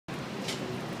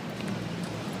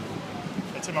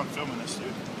him I'm filming this,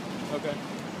 dude. Okay.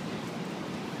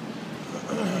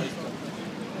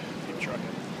 Keep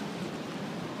trucking.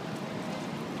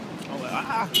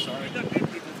 Sorry.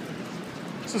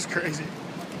 This is crazy.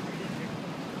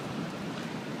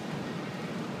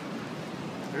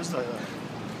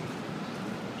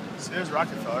 There's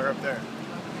Rockefeller up there.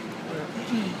 I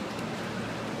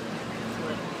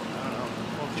don't know.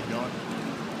 We'll keep going.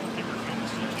 Keep reviewing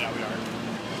this. Yeah, we are.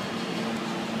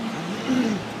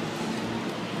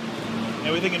 Yeah, what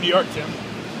do you think of New York, Tim?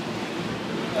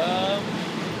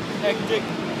 Hectic.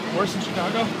 Worse than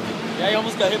Chicago? Yeah, you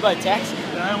almost got hit by a taxi.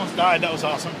 Yeah, I almost died. That was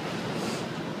awesome.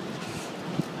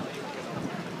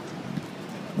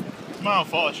 It's my own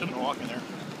fault. I shouldn't have been walking there.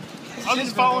 I was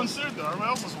just following suit, though. Everybody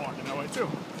else was walking that way, too.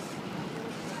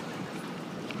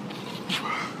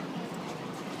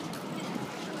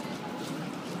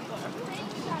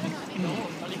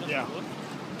 Yeah.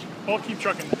 We'll keep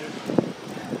trucking, dude.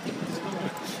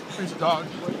 There's a dog.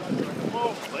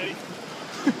 Whoa, lady.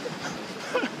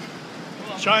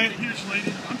 Giant, huge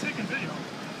lady. I'm taking video.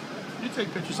 You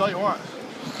take pictures all you want.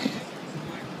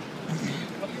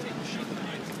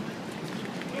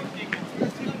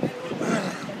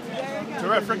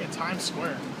 We're at freaking Times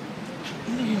Square.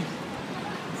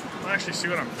 I'll actually see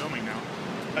what I'm filming now.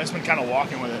 I've just been kind of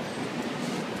walking with it.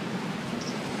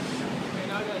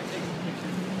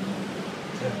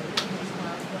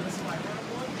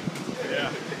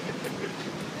 Yeah.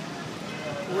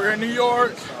 We're in New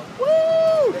York.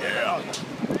 Woo! Yeah.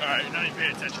 Alright, now you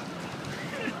pay attention.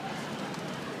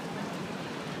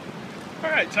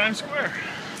 Alright, Times Square.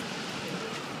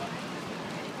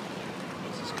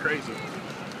 This is crazy.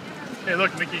 Hey,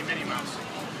 look, Mickey and Minnie Mouse.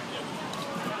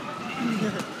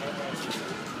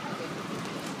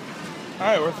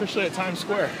 Alright, we're officially at Times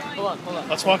Square. Hold on.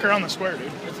 Let's walk around the square,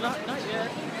 dude. It's not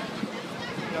yet.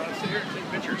 Yeah, let's sit here and take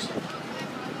pictures.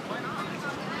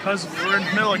 Because we're in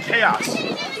the middle of chaos.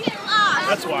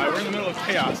 That's why, we're in the middle of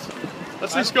chaos.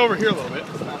 Let's just go over here a little bit.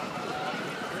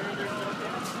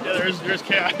 Yeah, there's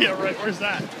chaos. Yeah, right, where's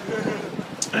that?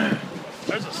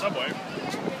 There's a subway.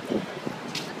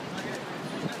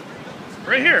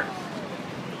 Right here.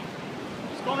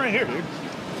 It's going right here, dude.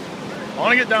 I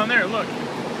want to get down there, look.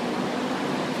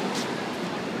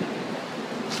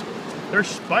 There's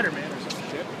Spider-Man or some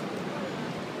shit.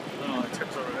 Oh,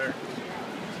 Tim's over there.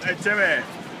 Hey, Timmy.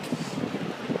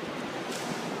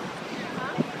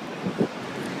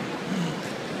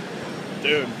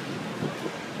 Dude.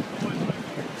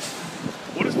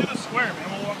 We'll just do the square, man.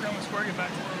 We'll walk around the square, get back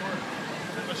to where we were.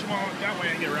 Unless you want to walk that way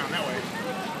and get around that way.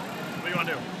 What do you want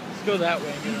to do? Let's go that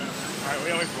way. Alright,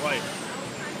 we always polite.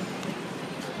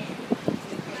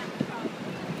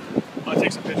 I'll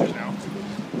take some pictures now.